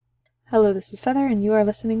Hello, this is Feather, and you are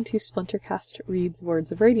listening to Splintercast Reads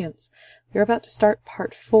Words of Radiance. We are about to start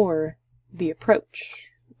Part 4, The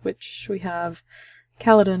Approach, which we have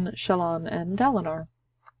Kaladin, Shallan, and Dalinar.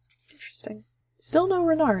 Interesting. Still no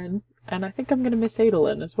Renarin, and I think I'm going to miss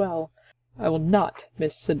Adolin as well. I will not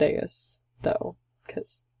miss Sadeas, though,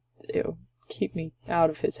 because, ew, keep me out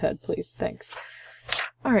of his head, please, thanks.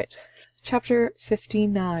 Alright, Chapter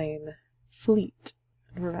 59, Fleet,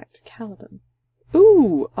 and we're back to Kaladin.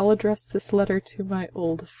 Ooh, I'll address this letter to my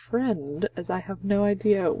old friend, as I have no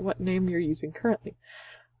idea what name you're using currently.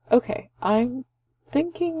 Okay, I'm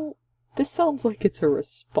thinking this sounds like it's a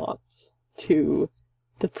response to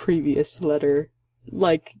the previous letter.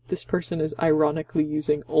 Like, this person is ironically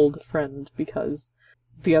using old friend because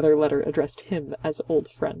the other letter addressed him as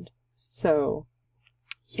old friend. So,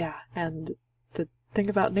 yeah, and the thing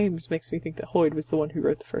about names makes me think that Hoid was the one who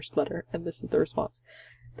wrote the first letter, and this is the response.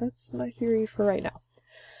 That's my theory for right now.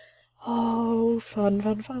 Oh, fun,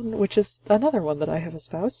 fun, fun, which is another one that I have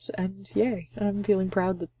espoused, and yay, I'm feeling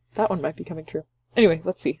proud that that one might be coming true. Anyway,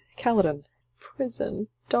 let's see. Kaladin. Prison.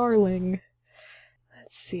 Darling.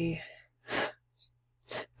 Let's see.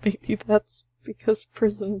 Maybe that's because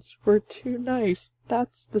prisons were too nice.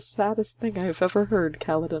 That's the saddest thing I've ever heard,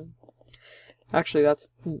 Kaladin. Actually,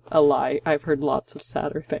 that's a lie. I've heard lots of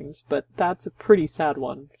sadder things, but that's a pretty sad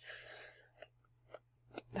one.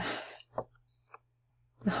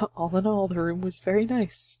 All in all, the room was very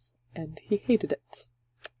nice, and he hated it.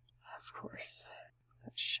 Of course.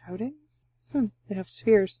 That shouting? They have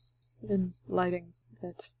spheres in lighting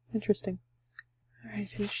it. Interesting.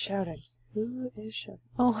 Alright, who's shouting? Who is shouting?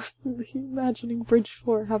 Oh, imagining Bridge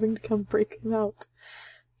 4 having to come break him out.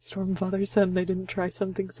 Stormfather said they didn't try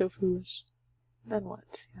something so foolish. Then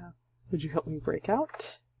what? Yeah. Would you help me break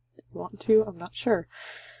out? Do you want to? I'm not sure.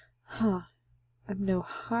 Huh. I'm no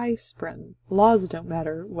high spren. Laws don't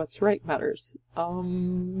matter. What's right matters.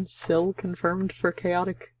 Syl confirmed for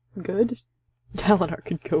chaotic good? Dalinar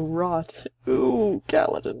could go rot. Ooh,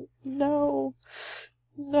 Kaladin. No.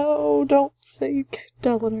 No, don't say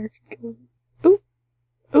Dalinar could go. Ooh.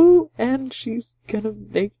 Ooh, and she's gonna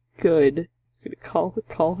make good. I'm gonna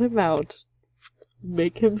call him out.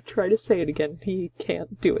 Make him try to say it again. He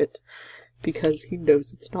can't do it. Because he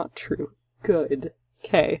knows it's not true. Good.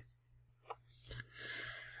 Okay.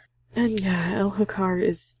 And yeah, Elhokar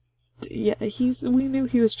is... Yeah, we knew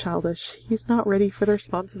he was childish. He's not ready for the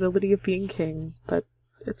responsibility of being king, but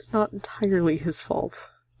it's not entirely his fault.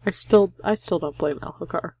 I still don't blame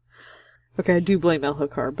Elhokar. Okay, I do blame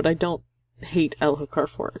Elhokar, but I don't hate Elhokar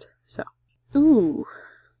for it, so. Ooh,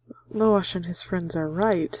 Moash and his friends are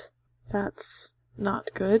right. That's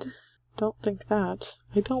not good. Don't think that.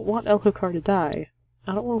 I don't want Elhokar to die.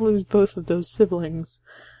 I don't want to lose both of those siblings.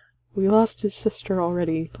 We lost his sister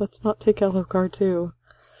already. Let's not take Elhokar too.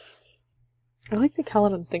 I like that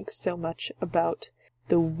Kaladin thinks so much about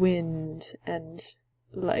the wind and,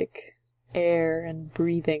 like, air and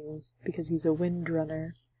breathing because he's a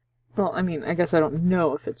windrunner. Well, I mean, I guess I don't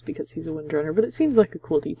know if it's because he's a windrunner, but it seems like a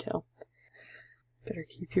cool detail. Better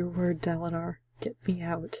keep your word, Dalinar. Get me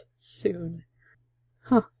out. Soon.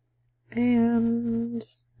 Huh. And...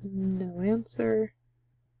 no answer.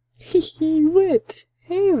 Hee wit!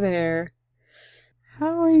 Hey there!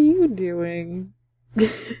 How are you doing?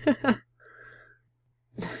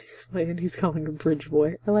 And he's calling him Bridge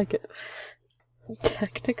Boy. I like it.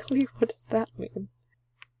 Technically, what does that mean?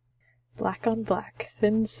 Black on black,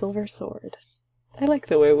 thin silver sword. I like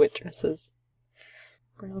the way Wit dresses.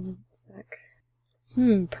 Brown sack.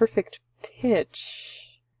 Perfect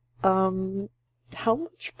pitch. How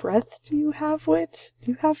much breath do you have, Wit?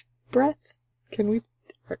 Do you have breath?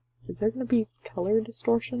 Is there going to be color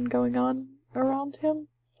distortion going on around him?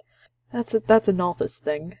 That's a Nalthis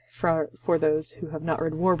thing, for those who have not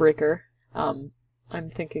read Warbreaker. I'm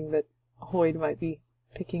thinking that Hoid might be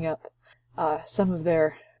picking up some of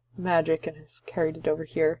their magic and have carried it over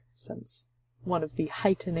here, since one of the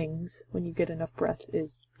heightenings when you get enough breath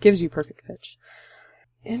gives you perfect pitch.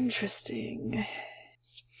 Interesting.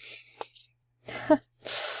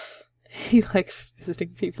 He likes visiting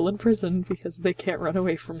people in prison because they can't run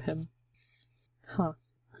away from him. Huh.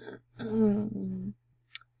 I'm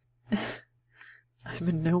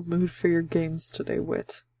in no mood for your games today,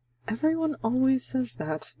 Wit. Everyone always says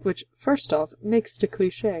that, which, first off, makes it a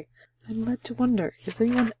cliché. I'm led to wonder, is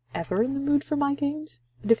anyone ever in the mood for my games?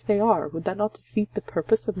 And if they are, would that not defeat the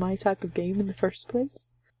purpose of my type of game in the first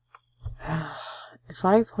place? If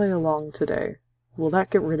I play along today, will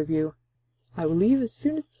that get rid of you? I will leave as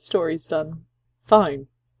soon as the story's done. Fine.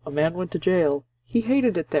 A man went to jail. He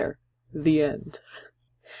hated it there. The end.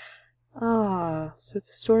 Ah, so it's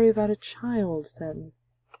a story about a child, then.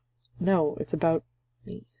 No, it's about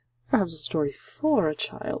me. Perhaps a story for a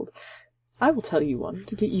child. I will tell you one,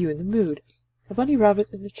 to get you in the mood. A bunny rabbit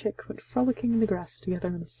and a chick went frolicking in the grass together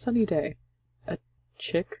on a sunny day. A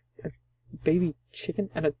chick? A baby chicken?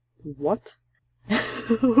 And a what?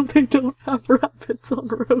 They don't have rabbits on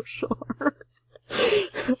Roshar.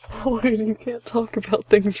 Boy, you can't talk about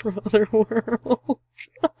things from other worlds.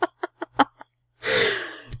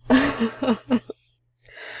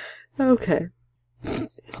 Okay.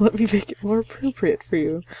 Let me make it more appropriate for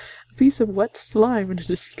you. A piece of wet slime and a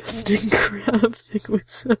disgusting crab thing with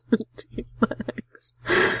 17 legs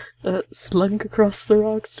slunk across the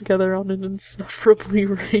rocks together on an insufferably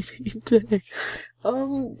rainy day.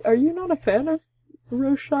 Are you not a fan of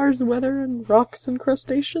Roshar's weather and rocks and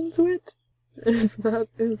crustaceans wit? Is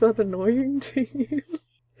that annoying to you?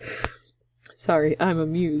 Sorry, I'm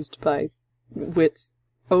amused by Wit's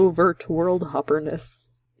overt world-hopperness.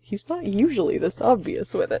 He's not usually this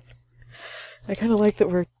obvious with it. I kind of like that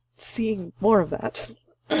we're seeing more of that.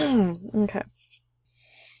 Okay.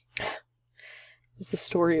 Is the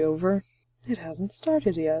story over? It hasn't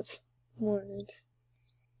started yet. Word.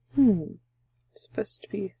 It's supposed to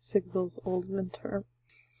be Sigzil's old winter.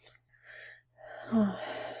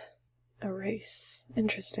 A race.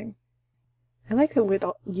 Interesting. I like that Wit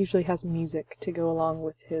usually has music to go along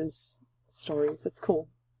with his stories. It's cool.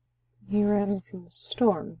 He ran from the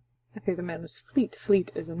storm. Okay, the man was Fleet.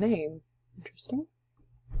 Fleet is a name. Interesting.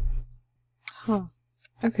 Huh.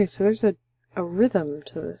 Okay, so there's a rhythm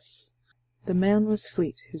to this. The man was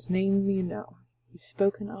Fleet, whose name you know. He's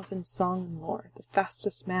spoken of in song and lore, the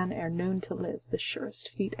fastest man e'er known to live, the surest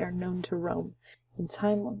feet e'er known to roam. In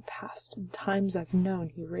time long past, in times I've known,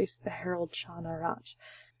 he raced the herald Shah Naraj.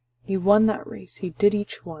 He won that race, he did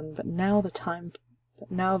each one, but now the time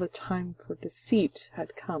for defeat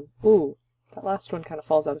had come. Ooh, that last one kind of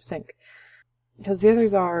falls out of sync. Because the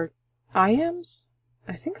others are iambs?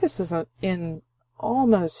 I think this is in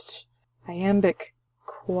almost iambic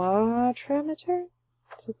quadrimeter?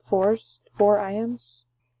 Is it four iambs?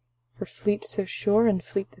 For Fleet so sure and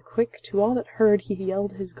Fleet the quick, to all that heard he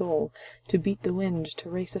yelled his goal, to beat the wind, to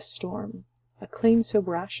race a storm. A claim so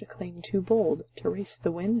brash, a claim too bold, to race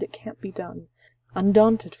the wind, it can't be done.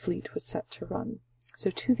 Undaunted Fleet was set to run. So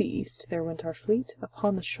to the east there went our fleet,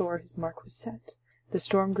 upon the shore his mark was set. The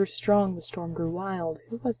storm grew strong, the storm grew wild,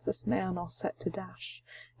 who was this man all set to dash?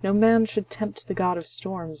 No man should tempt the god of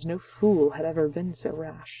storms, no fool had ever been so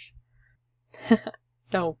rash.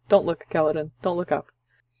 No, don't look, Kaladin, don't look up.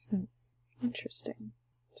 Interesting.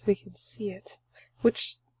 So we can see it.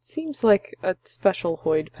 Which seems like a special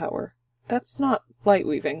Hoid power. That's not light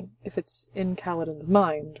weaving, if it's in Kaladin's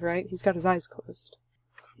mind, right? He's got his eyes closed.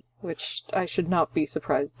 Which, I should not be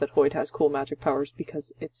surprised that Hoid has cool magic powers,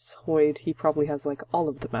 because it's Hoid, he probably has, like, all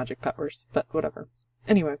of the magic powers, but whatever.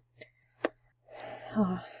 Anyway.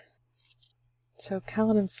 So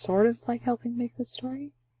Kaladin's sort of, like, helping make the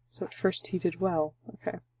story? So at first he did well.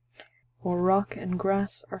 Okay. O'er rock and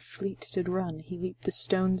grass our Fleet did run, he leaped the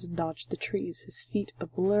stones and dodged the trees, his feet a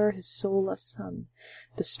blur, his soul a sun.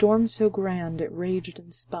 The storm so grand, it raged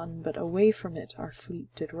and spun, but away from it our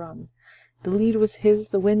Fleet did run. The lead was his,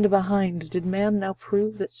 the wind behind. Did man now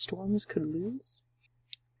prove that storms could lose?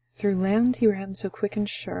 Through land he ran so quick and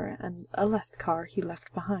sure, and Alethkar he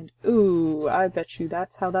left behind. Ooh, I bet you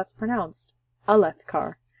that's how that's pronounced.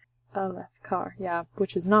 Alethkar. Alethkar, yeah,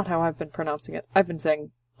 which is not how I've been pronouncing it. I've been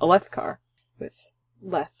saying Alethkar, with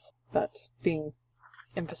leth, but being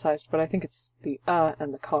emphasized, but I think it's the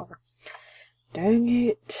and the car. Dang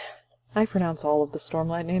it. I pronounce all of the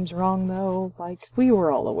Stormlight names wrong, though. Like, we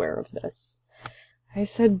were all aware of this. I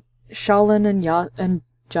said Shalin and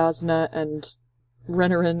Jasna and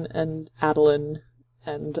Renarin and Adeline,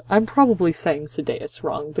 and I'm probably saying Sadeas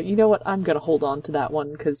wrong, but you know what? I'm gonna hold on to that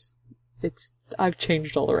one, because I've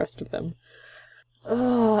changed all the rest of them.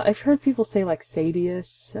 I've heard people say, like,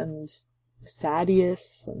 Sadius and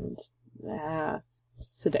Sadius and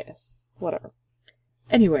Sadeas. Whatever.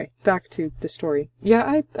 Anyway, back to the story.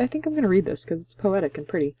 Yeah, I think I'm gonna read this, because it's poetic and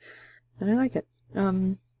pretty. And I like it.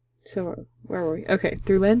 So, where were we? Okay,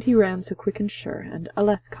 through land he ran so quick and sure, and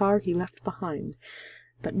Alethkar he left behind.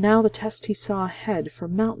 But now the test he saw ahead, for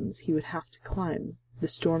mountains he would have to climb. The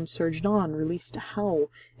storm surged on, released a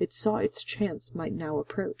howl. It saw its chance might now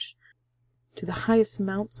approach. To the highest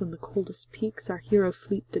mounts and the coldest peaks our hero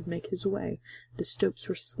Fleet did make his way. The stopes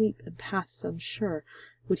were steep and paths unsure.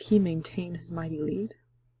 Would he maintain his mighty lead?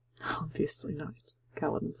 Obviously not,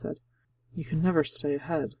 Kaladin said. You can never stay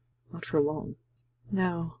ahead. Not for long.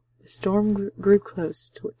 No. The storm grew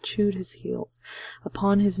close till it chewed his heels.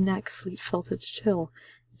 Upon his neck Fleet felt its chill.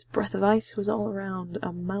 It Its breath of ice was all around,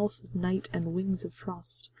 a mouth of night and wings of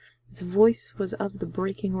frost. Its voice was of the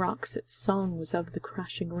breaking rocks, its song was of the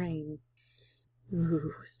crashing rain.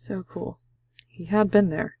 Ooh, so cool. He had been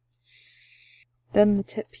there. Then the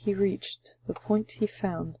tip he reached, the point he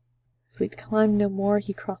found. Fleet climbed no more,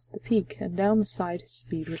 he crossed the peak, and down the side his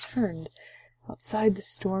speed returned. Outside the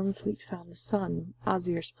storm Fleet found the sun.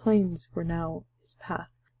 Azir's plains were now his path.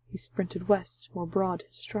 He sprinted west, more broad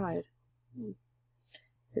his stride.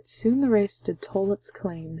 Yet soon the race did toll its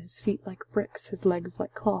claim, his feet like bricks, his legs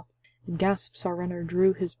like cloth. In gasps our runner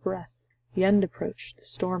drew his breath. The end approached, the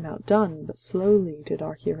storm outdone, but slowly did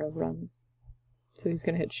our hero run. So he's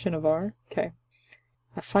gonna hit Shinovar? Okay.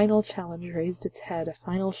 A final challenge raised its head, a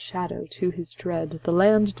final shadow to his dread. The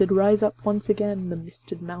land did rise up once again, the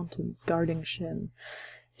misted mountains guarding Shin.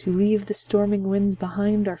 To leave the storming winds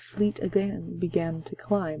behind, our fleet again began to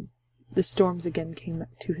climb. The storms again came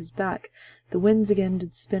to his back, the winds again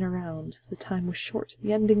did spin around. The time was short,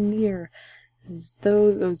 the ending near, as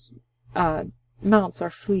though those mounts our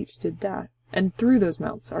fleet did dash, and through those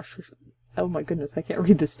mounts our oh my goodness, I can't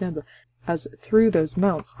read this stanza. As through those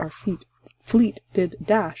mounts our fleet did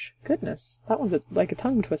dash. Goodness, that one's like a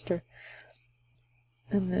tongue twister.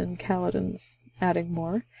 And then Kaladin's adding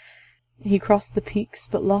more. He crossed the peaks,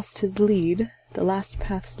 but lost his lead. The last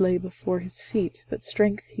paths lay before his feet, but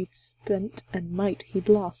strength he'd spent and might he'd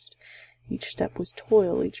lost. Each step was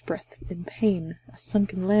toil, each breath in pain. A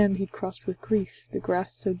sunken land he'd crossed with grief, the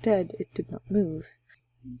grass so dead it did not move.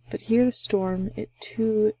 But here the storm, it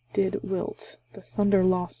too did wilt, the thunder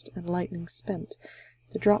lost and lightning spent.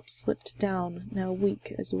 The drops slipped down, now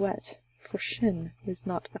weak as wet, for Shin is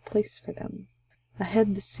not a place for them.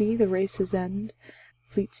 Ahead the sea, the race's end.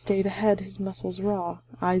 Fleet stayed ahead, his muscles raw,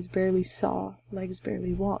 eyes barely saw, legs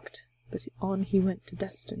barely walked, but on he went to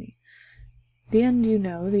destiny. The end you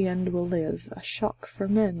know, the end will live, a shock for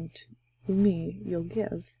men to me you'll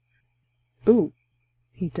give. Ooh,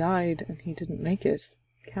 he died and he didn't make it.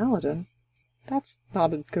 Kaladin? That's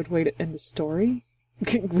not a good way to end the story.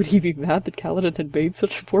 Would he be mad that Kaladin had made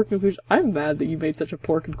such a poor conclusion? I'm mad that you made such a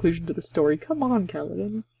poor conclusion to the story. Come on,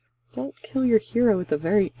 Kaladin. Don't kill your hero at the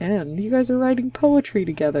very end. You guys are writing poetry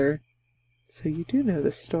together. So you do know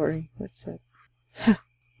this story, it said.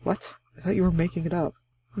 What? I thought you were making it up.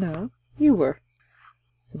 No, you were.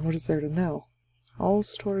 Then what is there to know? All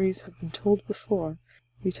stories have been told before.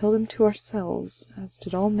 We tell them to ourselves, as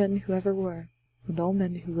did all men who ever were, and all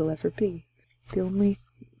men who will ever be. The only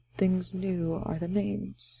things new are the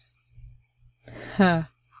names.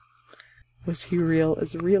 Ha! Was he real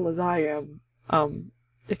as I am?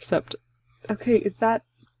 Except, okay, is that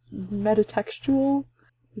metatextual?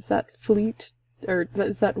 Is that Fleet, or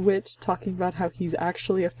is that Wit talking about how he's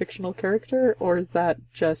actually a fictional character? Or is that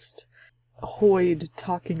just Hoid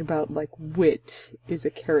talking about, like, Wit is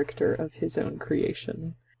a character of his own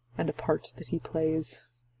creation, and a part that he plays?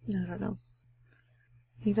 I don't know.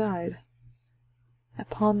 He died.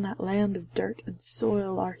 Upon that land of dirt and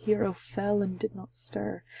soil our hero fell and did not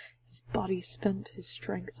stir. His body spent, his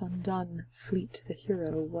strength undone, Fleet the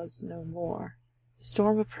hero was no more. The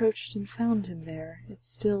storm approached and found him there, it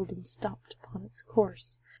stilled and stopped upon its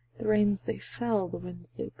course. The rains they fell, the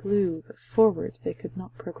winds they blew, but forward they could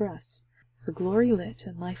not progress. For glory lit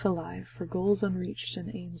and life alive, for goals unreached and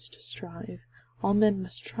aims to strive, all men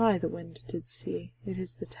must try, the wind did see. It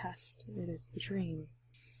is the test, it is the dream.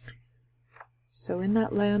 So in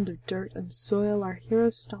that land of dirt and soil our hero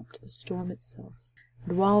stopped the storm itself.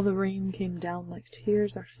 And while the rain came down like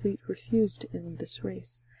tears, our fleet refused to end this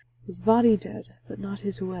race. His body dead, but not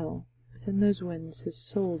his will. Within those winds his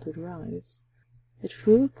soul did rise. It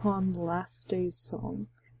flew upon the last day's song,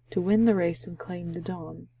 to win the race and claim the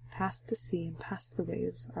dawn. Past the sea and past the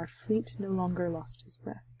waves, our fleet no longer lost his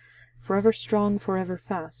breath. Forever strong, forever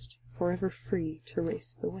fast, forever free to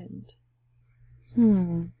race the wind.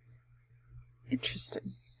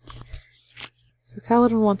 Interesting. So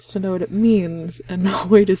Kaladin wants to know what it means, and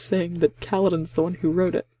Hoid is saying that Kaladin's the one who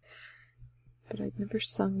wrote it. But I'd never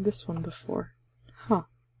sung this one before. Huh.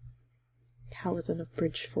 Kaladin of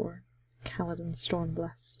Bridge 4. Kaladin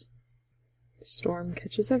storm-blessed. The storm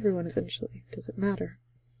catches everyone eventually. Does it matter?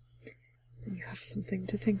 Then you have something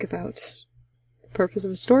to think about. The purpose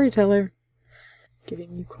of a storyteller.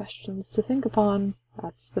 Giving you questions to think upon.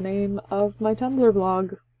 That's the name of my Tumblr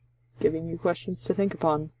blog. Giving you questions to think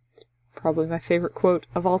upon. Probably my favorite quote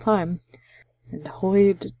of all time. And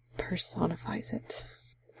Hoid personifies it.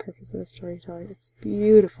 The purpose of a storyteller. It's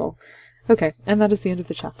beautiful. Okay, and that is the end of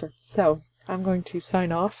the chapter. So, I'm going to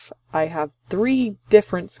sign off. I have 3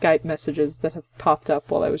 different Skype messages that have popped up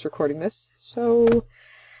while I was recording this, so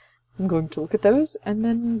I'm going to look at those and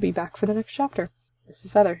then be back for the next chapter. This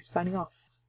is Feather, signing off.